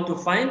 and we want to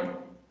find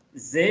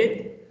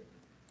Z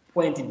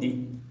point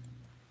D.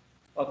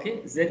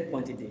 Okay, Z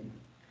point D.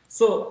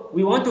 So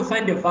we want to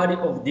find the value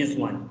of this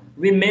one.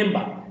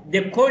 Remember,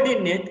 the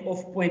coordinate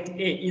of point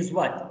A is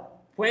what?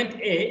 Point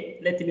A,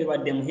 let me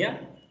write them here.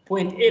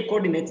 Point A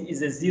coordinate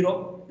is a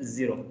 0,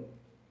 0.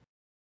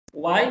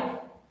 Why?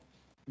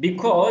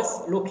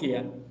 Because, look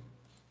here.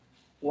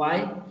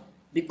 Why?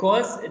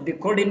 Because the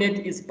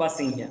coordinate is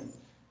passing here.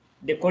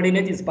 The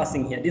coordinate is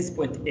passing here. This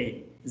point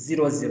A,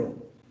 0, 0,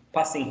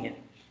 passing here.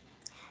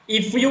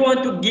 If you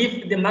want to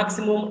give the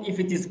maximum, if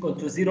it is equal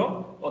to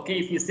 0, okay,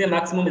 if you say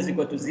maximum is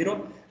equal to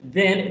 0,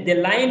 then the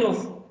line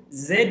of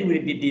Z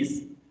will be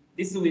this.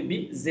 This will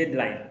be Z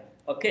line.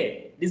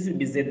 Okay, this will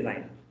be Z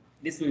line.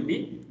 This will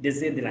be the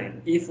Z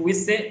line. If we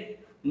say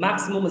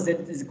maximum Z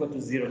is equal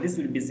to 0, this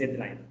will be Z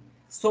line.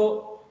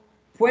 So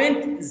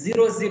point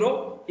 0,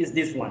 0 is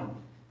this one.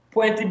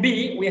 Point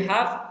B, we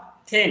have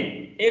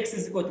 10. X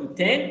is equal to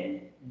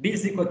 10, B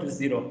is equal to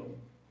 0.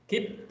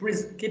 Keep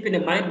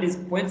in mind this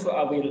point, so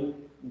I will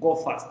go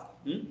fast.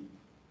 10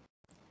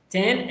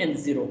 and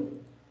 0.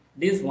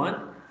 This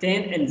one,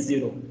 10 and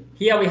 0.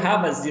 Here we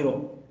have a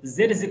 0.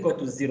 Z is equal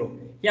to 0.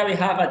 Here we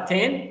have a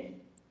 10.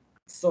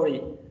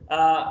 Sorry.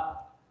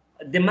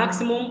 The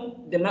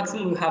maximum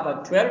we have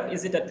a 12.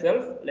 Is it a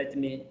 12? Let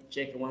me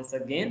check once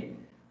again.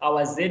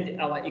 Our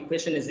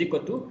equation is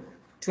equal to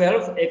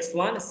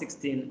 12x1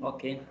 16.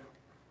 Okay.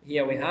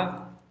 Here we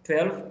have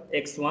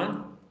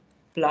 12x1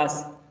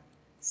 plus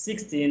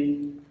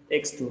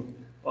 16x2.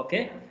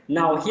 Okay.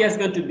 Now here is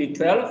going to be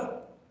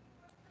 12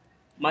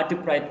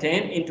 multiply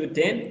 10 into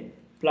 10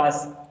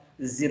 plus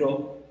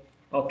 0.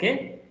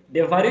 Okay.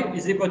 The value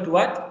is equal to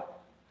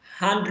what?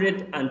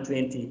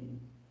 120.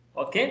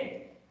 Okay.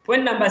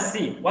 Point number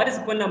C. What is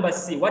point number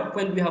C? What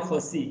point we have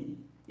for C?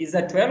 Is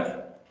that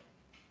 12?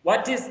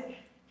 What is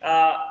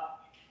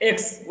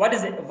x? What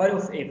is the value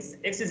of x?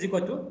 X is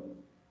equal to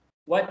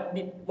what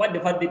the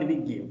value did we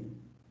give?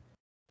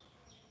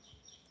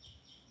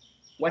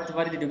 What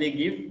value did we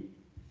give?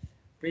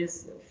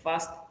 Please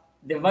first,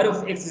 the value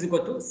of x is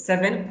equal to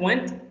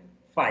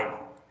 7.5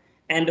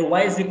 and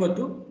y is equal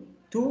to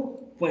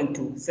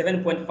 2.2.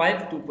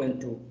 7.5,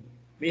 2.2.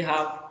 We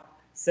have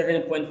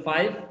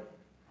 7.5,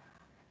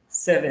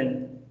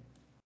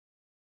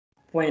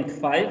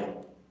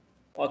 7.5,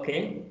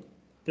 okay,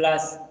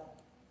 plus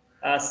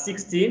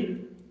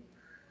 16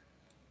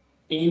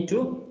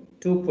 into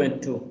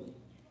 2.2.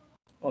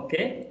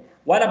 Okay.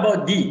 What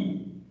about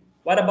D?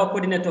 What about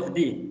coordinate of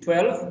D?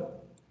 12.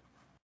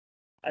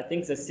 I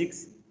think the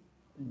 6.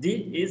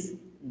 D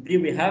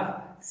we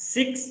have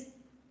 6,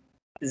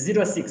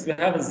 0, 6. We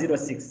have 0,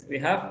 6. We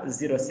have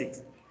 0,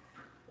 6.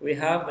 We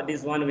have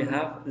this one, we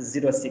have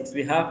 0, 6.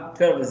 We have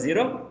 12,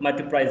 0,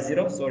 multiply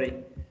 0, sorry.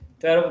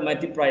 12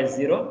 multiply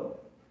 0,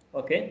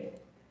 okay,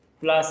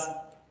 plus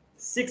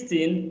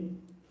 16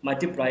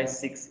 multiply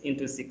 6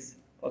 into 6,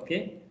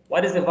 okay.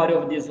 What is the value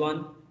of this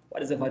one?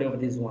 What is the value of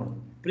this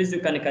one? Please, you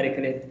can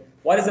calculate.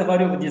 What is the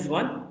value of this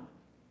one?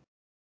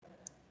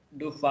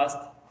 Do first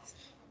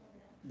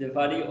the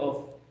value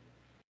of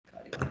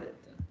calculator.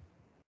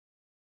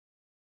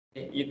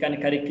 Okay, you can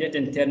calculate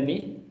and tell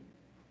me.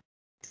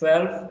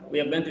 12, we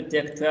are going to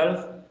take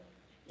 12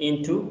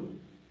 into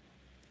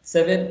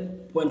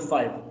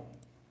 7.5.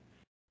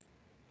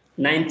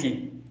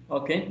 90,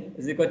 okay,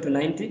 is equal to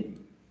 90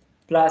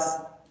 plus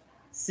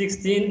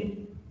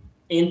 16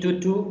 into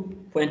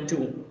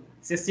 2.2.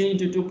 16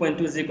 into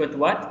 2.2 is equal to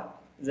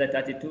what? Is that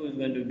 32 is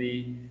going to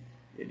be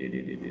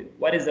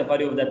What is the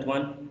value of that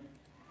one?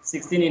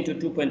 16 into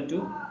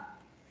 2.2.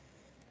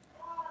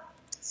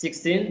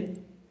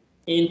 16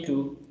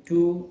 into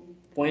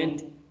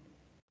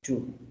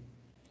 2.2.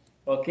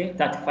 Okay,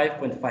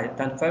 35.5,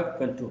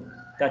 35.2,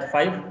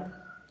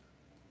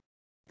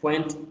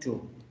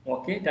 35.2.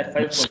 Okay,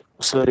 35.2.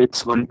 Sir,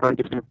 it's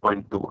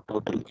 125.2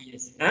 total.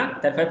 Yes,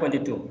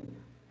 35.2,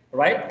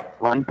 right?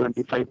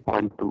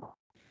 125.2.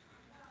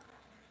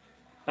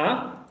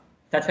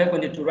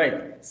 35.2,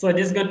 right? So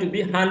this is going to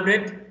be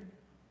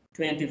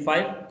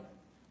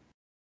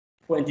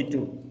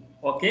 125.2.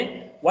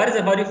 Okay, what is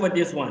the value for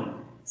this one?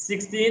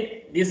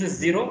 16, this is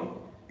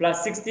 0,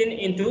 plus 16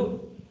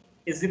 into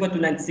is equal to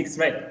 96,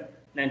 right?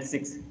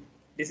 96.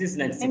 This is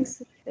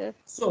 96. Sir.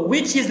 So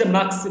which is the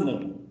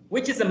maximum?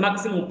 Which is the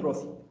maximum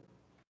profit?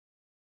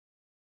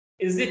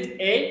 Is it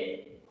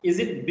A? Is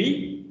it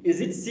B?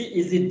 Is it C?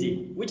 Is it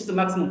D? Which is the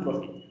maximum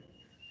profit?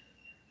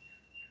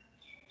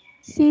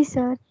 C,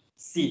 sir.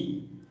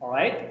 C. All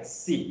right,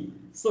 C.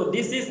 So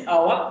this is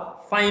our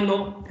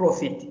final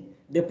profit.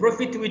 The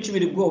profit which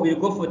will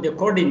go for the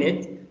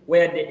coordinate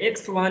where the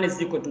x1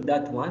 is equal to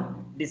that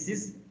one. This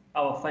is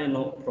our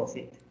final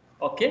profit.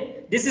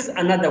 Okay, this is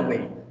another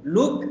way.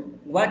 Look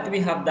what we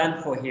have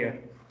done for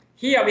here.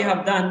 Here we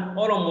have done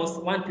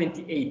almost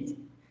 128.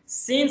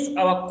 Since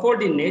our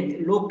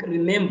coordinate, look,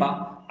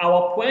 remember,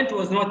 our point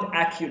was not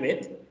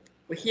accurate.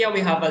 Here we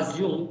have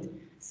assumed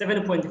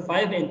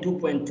 7.5 and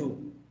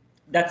 2.2.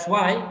 That's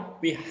why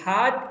we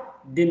had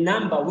the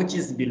number which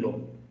is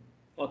below,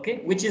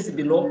 okay, which is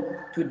below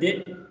to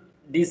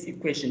this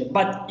equation.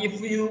 But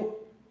if you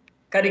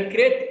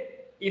calculate,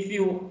 if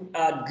you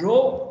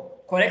draw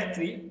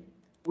correctly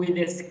with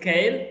the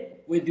scale,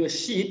 with your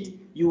sheet,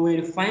 you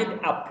will find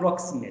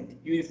approximate.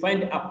 You will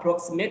find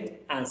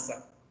approximate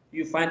answer.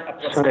 You find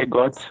approximate. Sir, I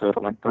got, sir,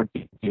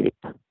 128.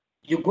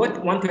 You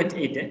got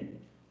 128, eh?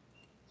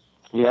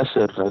 Yes,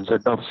 sir, Z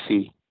of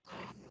C.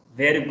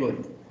 Very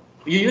good.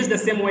 You use the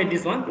same way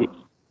this one?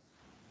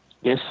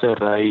 Yes, sir,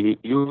 I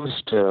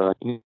used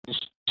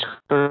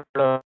instead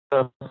of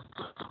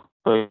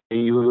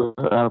you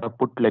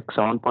put like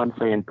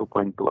 7.5 and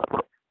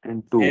 2.2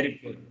 and 2. Very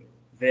good.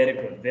 Very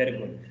good. Very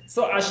good.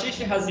 So Ashish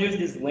has used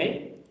this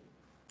way.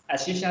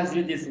 Ashish has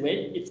used this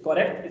way. It's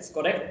correct. It's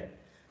correct.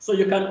 So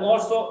you can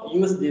also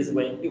use this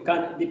way. You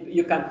can,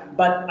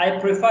 but I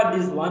prefer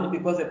this one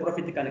because the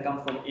profit can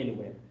come from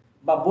anywhere.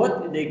 But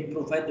both they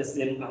provide the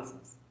same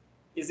answers.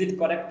 Is it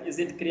correct? Is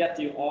it clear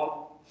to you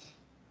all?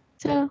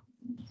 Sir.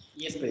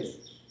 Yes, please.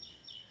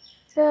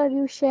 Sir,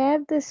 you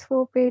shared this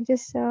 4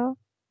 pages, sir,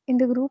 in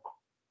the group.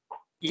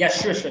 Yeah,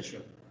 sure.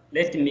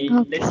 Let me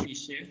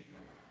share.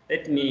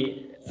 Let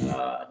me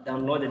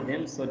download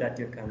them so that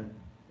you can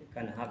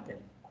have them.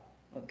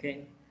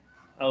 Okay,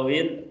 I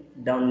will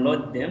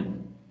download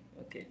them.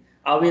 Okay,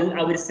 I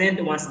will send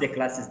once the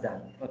class is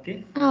done.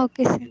 Okay.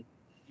 Okay, sir.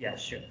 Yeah,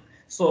 sure.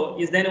 So,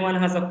 is there anyone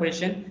has a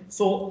question?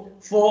 So,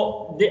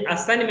 for the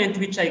assignment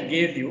which I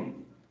gave you,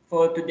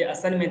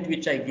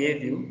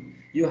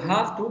 you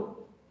have to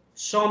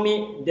show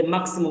me the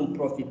maximum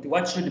profit.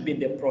 What should be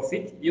the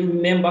profit? You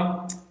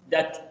remember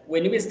that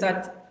when we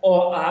start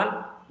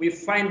OR, we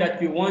find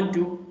that we want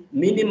to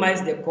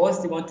minimize the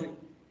cost, we want to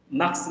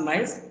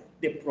maximize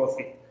the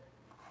profit.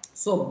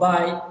 So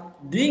by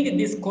doing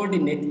this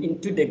coordinate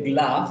into the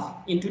graph,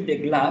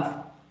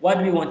 what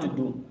do we want to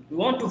do? We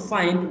want to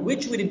find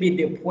which will be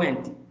the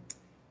point.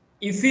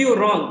 If you're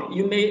wrong,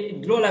 you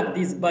may draw like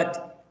this,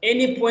 but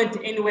any point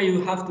anywhere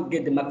you have to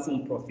get the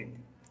maximum profit.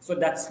 So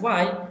that's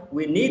why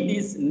we need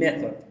this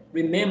method.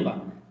 Remember,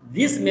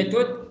 this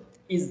method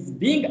is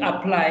being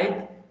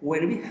applied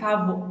when we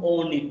have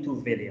only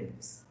 2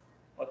 variables.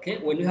 Okay,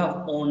 when you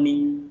have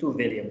only 2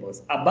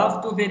 variables.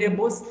 Above 2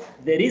 variables,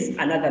 there is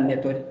another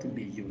method to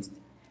be used.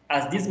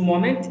 At this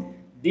moment,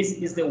 this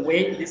is the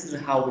way, this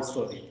is how we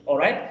solve it. All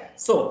right,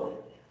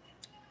 so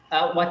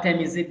what time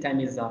is it? Time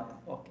is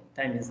up. Okay,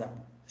 time is up.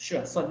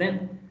 Sure. So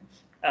then,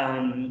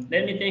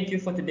 let me thank you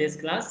for today's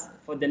class.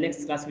 For the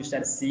next class, we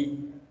shall see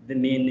the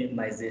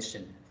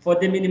minimization. For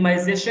the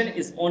minimization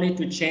is only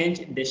to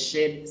change the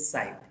shade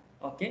side.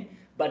 Okay,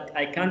 but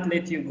I can't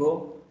let you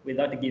go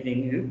without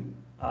giving you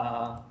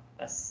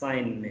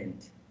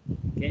assignment.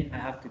 Okay, I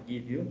have to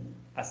give you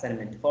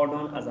assignment. Hold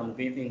on, as I'm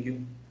giving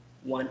you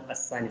one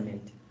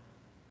assignment.